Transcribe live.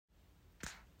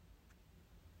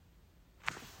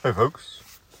Hey folks,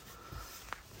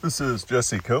 this is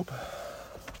Jesse Cope,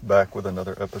 back with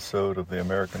another episode of the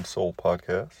American Soul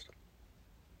Podcast.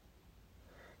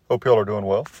 Hope y'all are doing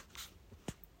well,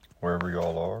 wherever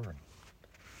y'all are, and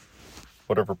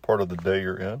whatever part of the day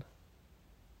you're in.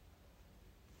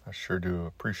 I sure do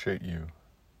appreciate you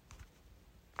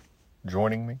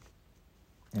joining me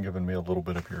and giving me a little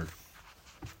bit of your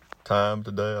time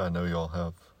today. I know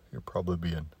you're probably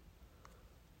being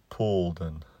pulled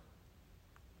in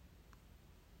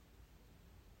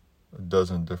a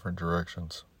dozen different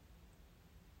directions.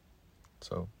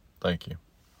 So, thank you.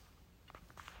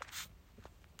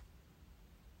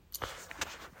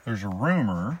 There's a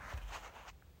rumor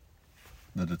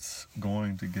that it's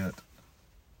going to get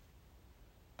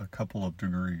a couple of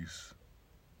degrees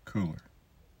cooler,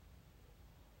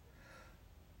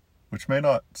 which may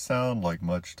not sound like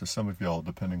much to some of y'all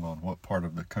depending on what part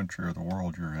of the country or the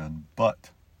world you're in,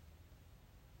 but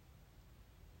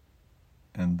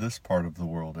in this part of the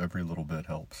world, every little bit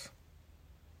helps.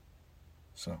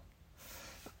 So,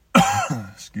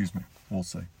 excuse me, we'll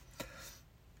see.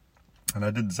 And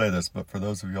I didn't say this, but for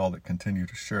those of y'all that continue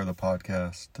to share the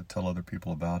podcast, to tell other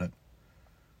people about it,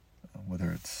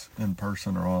 whether it's in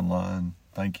person or online,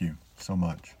 thank you so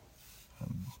much.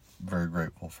 I'm very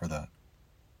grateful for that.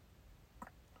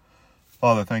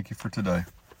 Father, thank you for today.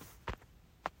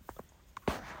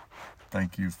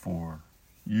 Thank you for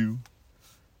you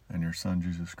and your Son,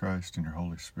 Jesus Christ, and your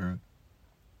Holy Spirit,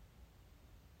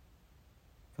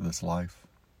 for this life,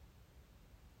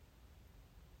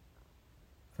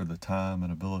 for the time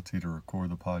and ability to record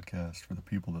the podcast, for the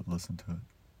people that listen to it,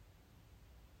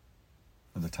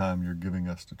 for the time you're giving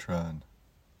us to try and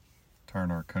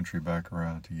turn our country back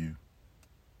around to you.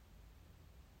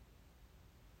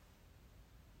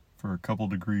 For a couple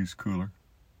degrees cooler,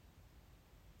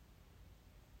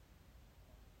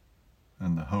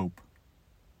 and the hope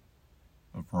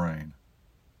of rain.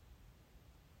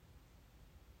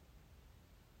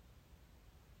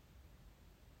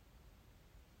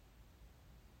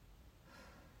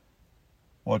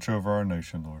 Watch over our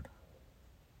nation, Lord.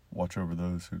 Watch over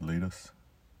those who lead us.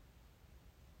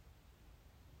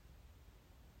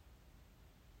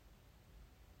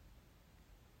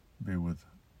 Be with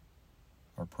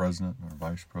our president, our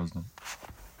vice president,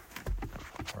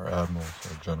 our admirals,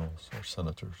 our generals, our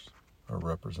senators, our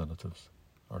representatives,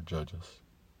 our judges.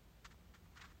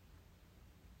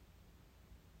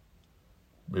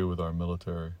 Be with our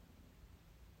military,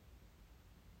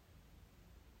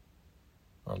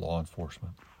 our law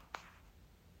enforcement.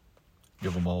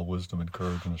 Give them all wisdom and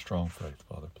courage and a strong faith,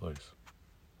 Father, please.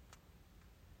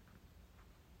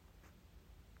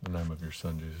 In the name of your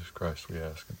Son, Jesus Christ, we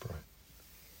ask and pray.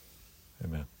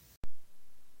 Amen.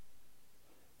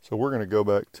 So we're going to go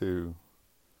back to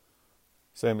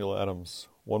Samuel Adams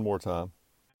one more time.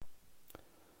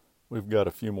 We've got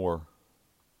a few more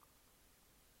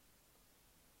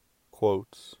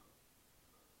quotes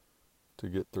to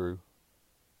get through.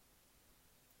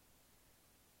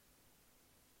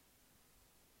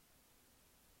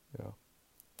 Yeah.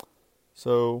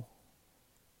 So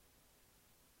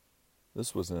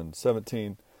this was in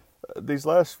 17. These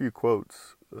last few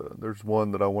quotes, there's one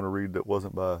that I want to read that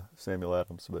wasn't by Samuel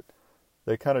Adams, but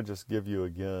they kind of just give you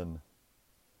again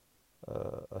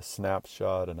a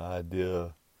snapshot, an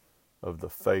idea of the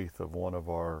faith of one of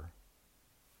our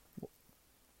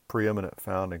preeminent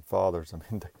founding fathers. I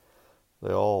mean,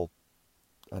 they all,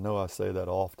 I know I say that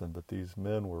often, but these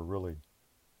men were really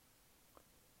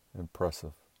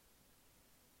impressive.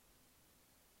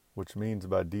 Which means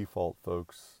by default,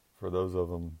 folks, for those of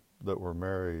them that were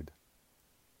married,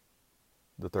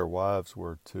 that their wives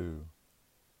were too.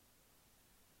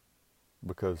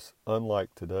 Because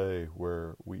unlike today,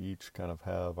 where we each kind of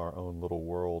have our own little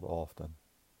world often,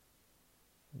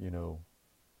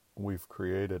 we've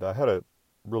created, I had a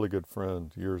really good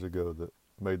friend years ago that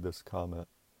made this comment.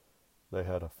 They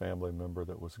had a family member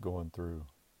that was going through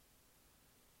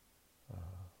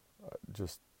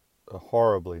just a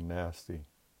horribly nasty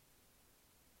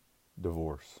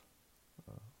divorce.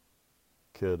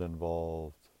 Kid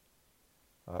involved.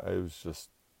 It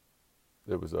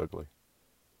was ugly.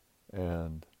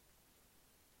 And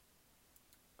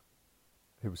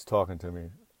he was talking to me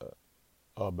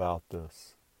about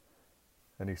this.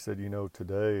 And he said,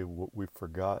 today we've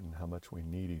forgotten how much we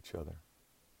need each other.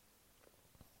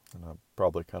 And I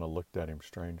probably kind of looked at him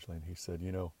strangely, and he said,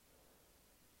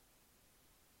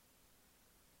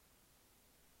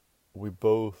 we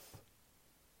both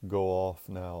go off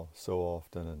now so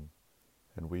often,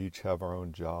 and we each have our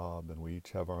own job, and we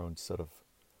each have our own set of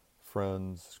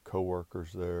friends,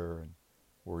 co-workers there, and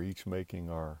we're each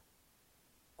making our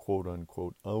quote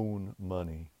unquote own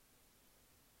money.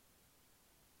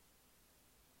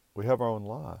 We have our own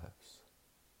lives.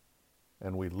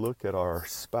 And we look at our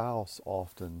spouse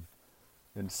often,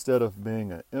 instead of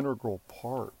being an integral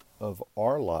part of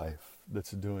our life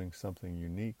that's doing something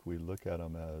unique, we look at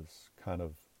them as kind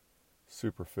of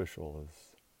superficial, as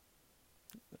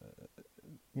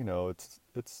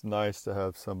it's nice to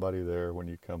have somebody there when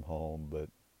you come home, but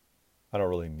I don't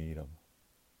really need them.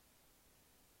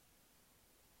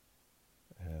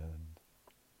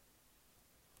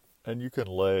 And you can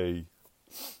lay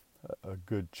a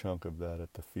good chunk of that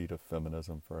at the feet of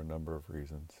feminism for a number of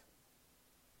reasons.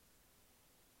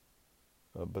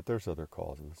 But there's other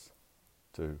causes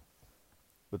too.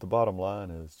 But the bottom line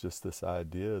is just this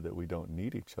idea that we don't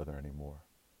need each other anymore.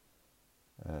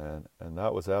 And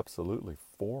that was absolutely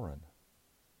foreign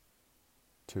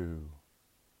to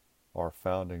our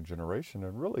founding generation,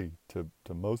 and really to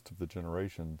most of the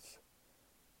generations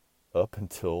up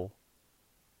until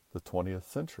the 20th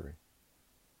century.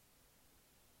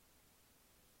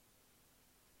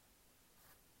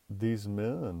 These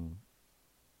men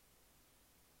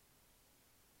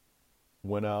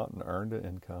went out and earned an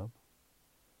income,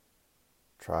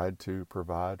 tried to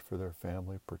provide for their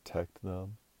family, protect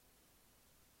them,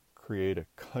 create a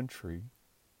country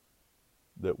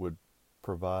that would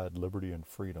provide liberty and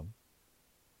freedom.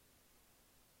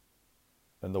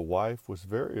 And the wife was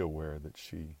very aware that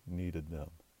she needed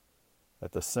them.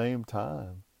 At the same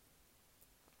time,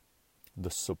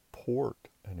 the support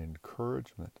and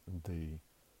encouragement, the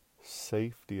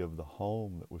safety of the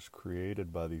home that was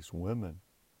created by these women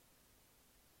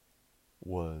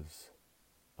was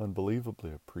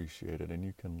unbelievably appreciated. And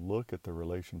you can look at the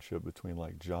relationship between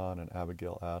like John and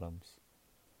Abigail Adams,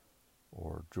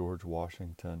 or George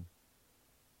Washington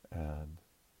and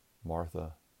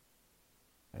Martha,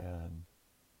 and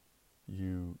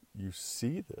you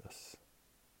see this.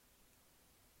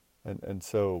 And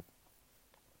so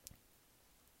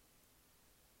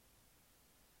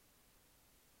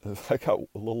I got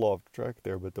a little off track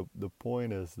there, but the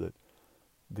point is that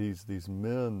these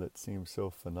men that seem so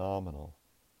phenomenal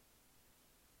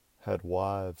had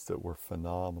wives that were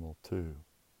phenomenal too,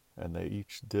 and they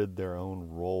each did their own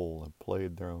role and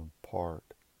played their own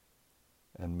part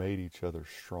and made each other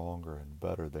stronger and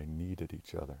better. They needed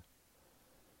each other.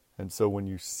 And so when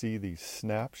you see these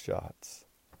snapshots,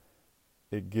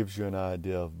 it gives you an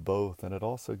idea of both, and it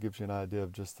also gives you an idea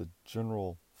of just the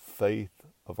general faith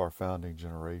of our founding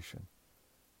generation.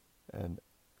 And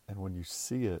when you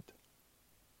see it,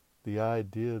 the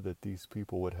idea that these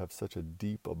people would have such a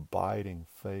deep, abiding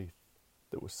faith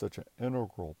that was such an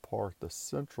integral part, the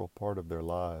central part of their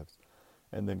lives,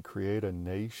 and then create a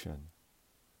nation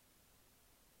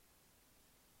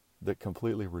that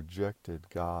completely rejected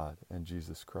God and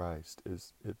Jesus Christ,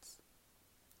 it's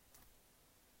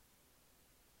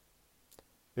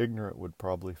ignorant would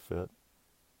probably fit,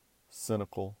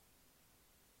 cynical.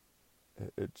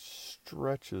 It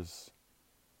stretches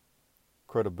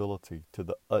credibility to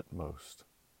the utmost.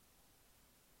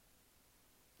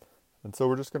 And so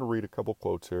we're just going to read a couple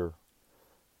quotes here.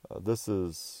 This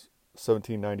is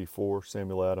 1794,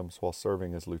 Samuel Adams, while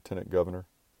serving as Lieutenant Governor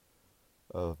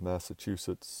of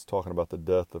Massachusetts, talking about the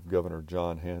death of Governor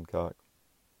John Hancock.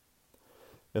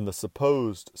 In the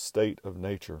supposed state of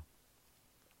nature,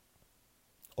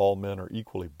 all men are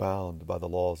equally bound by the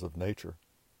laws of nature,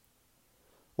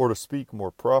 or to speak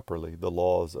more properly, the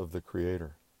laws of the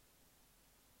Creator.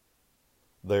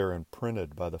 They are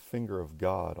imprinted by the finger of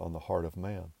God on the heart of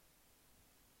man.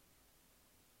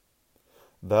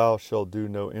 Thou shalt do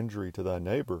no injury to thy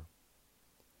neighbor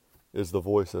is the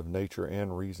voice of nature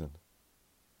and reason,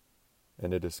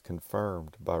 and it is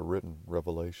confirmed by written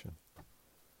revelation.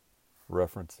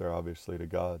 Reference there obviously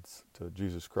to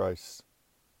Jesus Christ,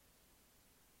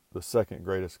 the second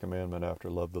greatest commandment after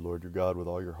love the Lord your God with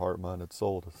all your heart, mind, and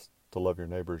soul, to love your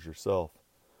neighbor as yourself.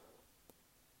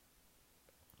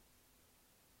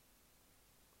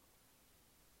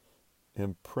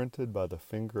 Imprinted by the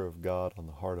finger of God on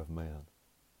the heart of man,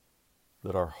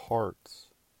 that our hearts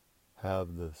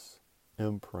have this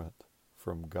imprint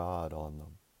from God on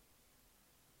them.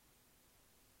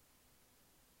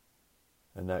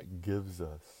 And that gives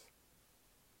us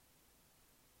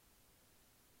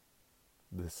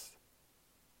this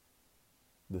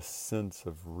sense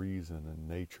of reason and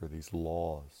nature, these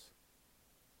laws.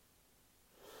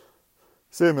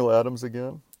 Samuel Adams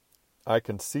again. I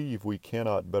conceive we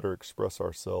cannot better express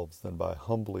ourselves than by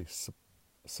humbly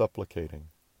supplicating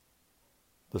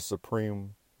the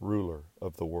supreme ruler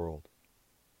of the world,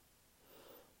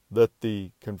 that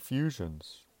the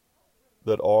confusions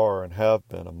that are and have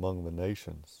been among the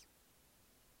nations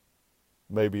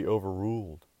may be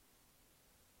overruled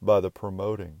by the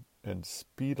promoting and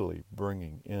speedily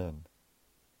bringing in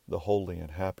the holy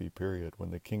and happy period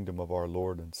when the kingdom of our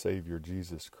Lord and Savior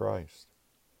Jesus Christ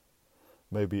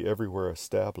may be everywhere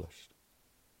established,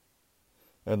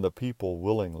 and the people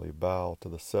willingly bow to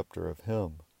the scepter of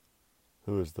Him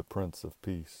who is the Prince of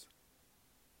Peace.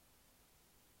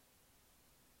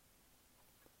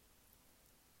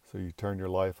 So you turn your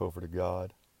life over to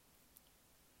God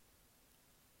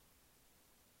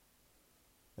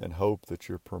and hope that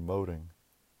you're promoting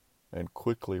and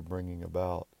quickly bringing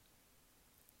about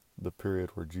the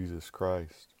period where Jesus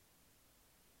Christ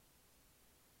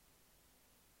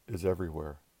is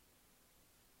everywhere,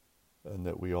 and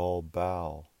that we all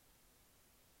bow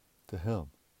to Him,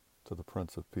 to the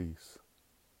Prince of Peace.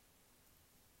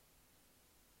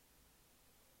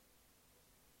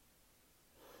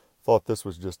 Thought this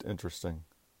was just interesting.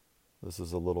 This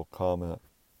is a little comment.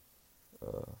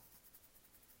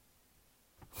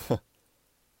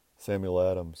 Samuel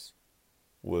Adams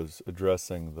was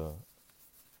addressing the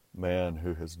man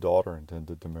who his daughter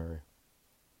intended to marry.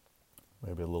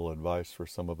 Maybe a little advice for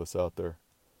some of us out there.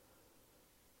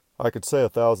 I could say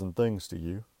 1,000 things to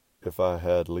you if I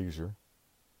had leisure.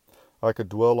 I could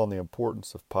dwell on the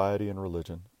importance of piety and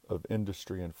religion, of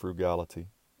industry and frugality,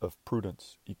 of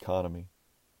prudence, economy,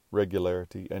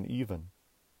 regularity, and even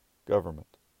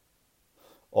government,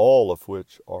 all of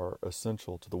which are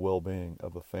essential to the well-being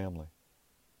of a family.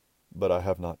 But I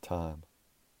have not time.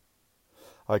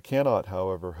 I cannot,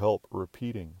 however, help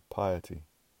repeating piety,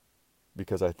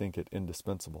 because I think it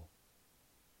indispensable.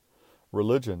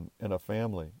 Religion in a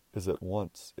family is at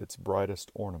once its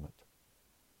brightest ornament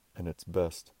and its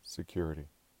best security.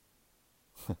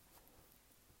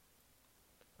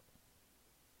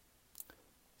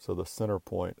 So the center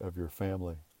point of your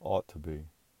family ought to be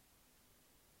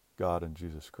God and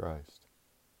Jesus Christ.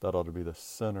 That ought to be the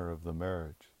center of the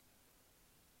marriage,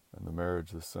 and the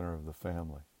marriage the center of the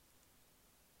family.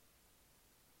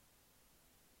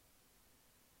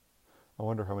 I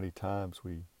wonder how many times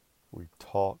we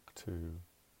talk to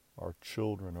our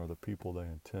children or the people they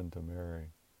intend to marry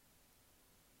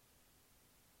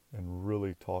and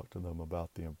really talk to them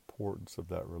about the importance of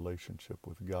that relationship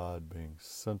with God being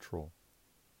central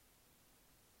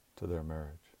to their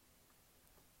marriage.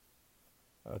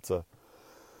 That's a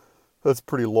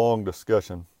pretty long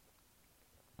discussion,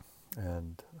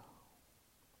 and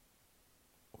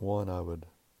one I would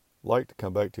like to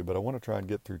come back to, but I want to try and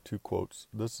get through 2 quotes.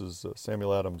 This is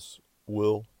Samuel Adams'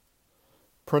 will.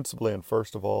 Principally and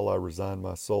first of all, I resign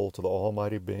my soul to the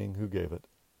Almighty Being who gave it,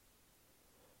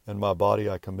 and my body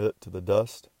I commit to the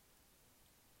dust,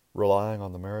 relying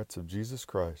on the merits of Jesus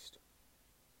Christ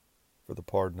for the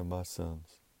pardon of my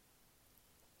sins.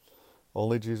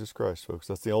 Only Jesus Christ, folks.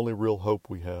 That's the only real hope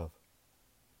we have.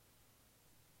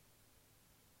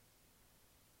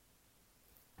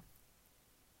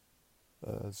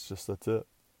 That's it.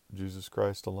 Jesus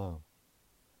Christ alone.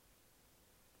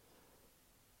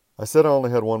 I said I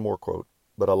only had one more quote,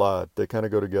 but I lied. They kind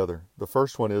of go together. The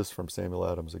first one is from Samuel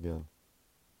Adams again.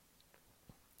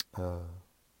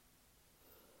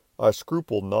 I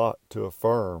scruple not to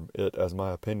affirm it as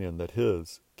my opinion that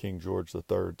his, King George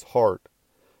III's, heart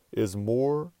is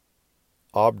more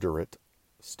obdurate,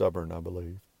 stubborn, I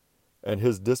believe, and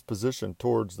his disposition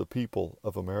towards the people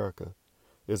of America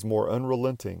is more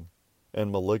unrelenting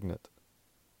and malignant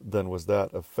than was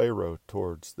that of Pharaoh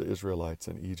towards the Israelites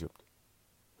in Egypt.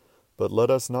 But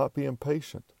let us not be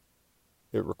impatient.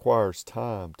 It requires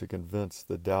time to convince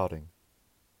the doubting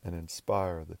and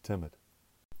inspire the timid.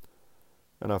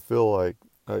 And I feel like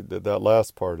that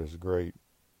last part is great,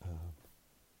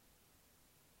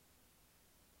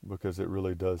 because it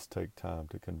really does take time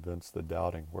to convince the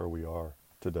doubting where we are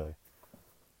today,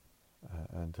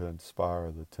 and to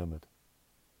inspire the timid.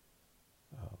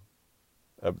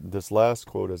 This last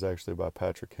quote is actually by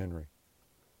Patrick Henry.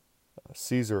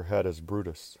 Caesar had his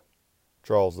Brutus,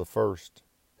 Charles I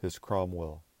his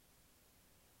Cromwell,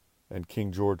 and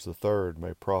King George III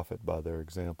may profit by their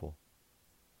example.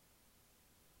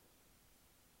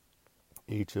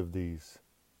 Each of these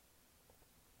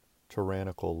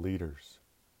tyrannical leaders,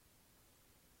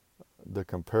 the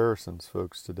comparisons,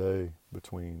 folks, today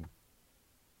between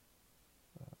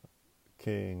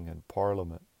king and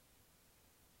parliament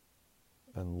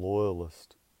and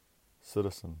loyalist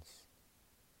citizens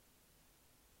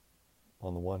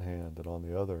on the one hand, and on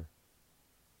the other,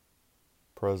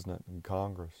 president and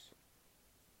Congress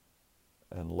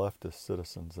and leftist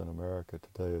citizens in America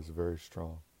today is very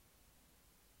strong.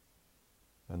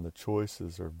 And the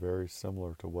choices are very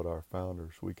similar to what our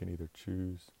founders. We can either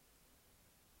choose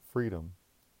freedom,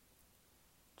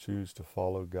 choose to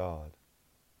follow God,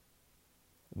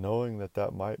 knowing that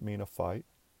that might mean a fight,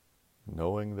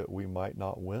 knowing that we might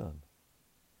not win.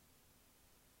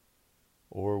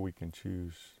 Or we can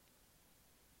choose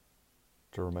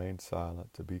to remain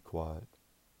silent, to be quiet,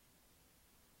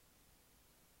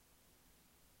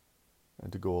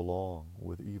 and to go along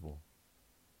with evil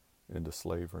into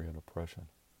slavery and oppression.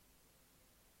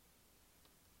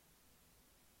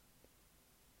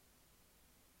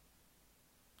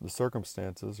 The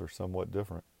circumstances are somewhat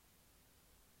different.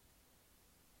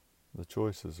 The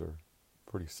choices are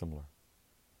pretty similar.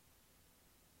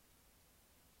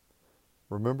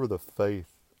 Remember the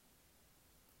faith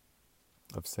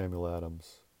of Samuel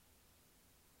Adams.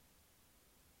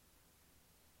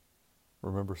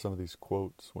 Remember some of these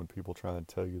quotes when people try and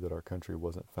tell you that our country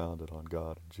wasn't founded on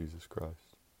God and Jesus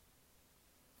Christ.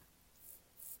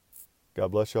 God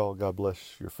bless y'all. God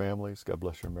bless your families. God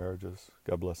bless your marriages.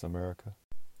 God bless America.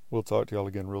 We'll talk to y'all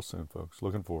again real soon, folks.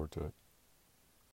 Looking forward to it.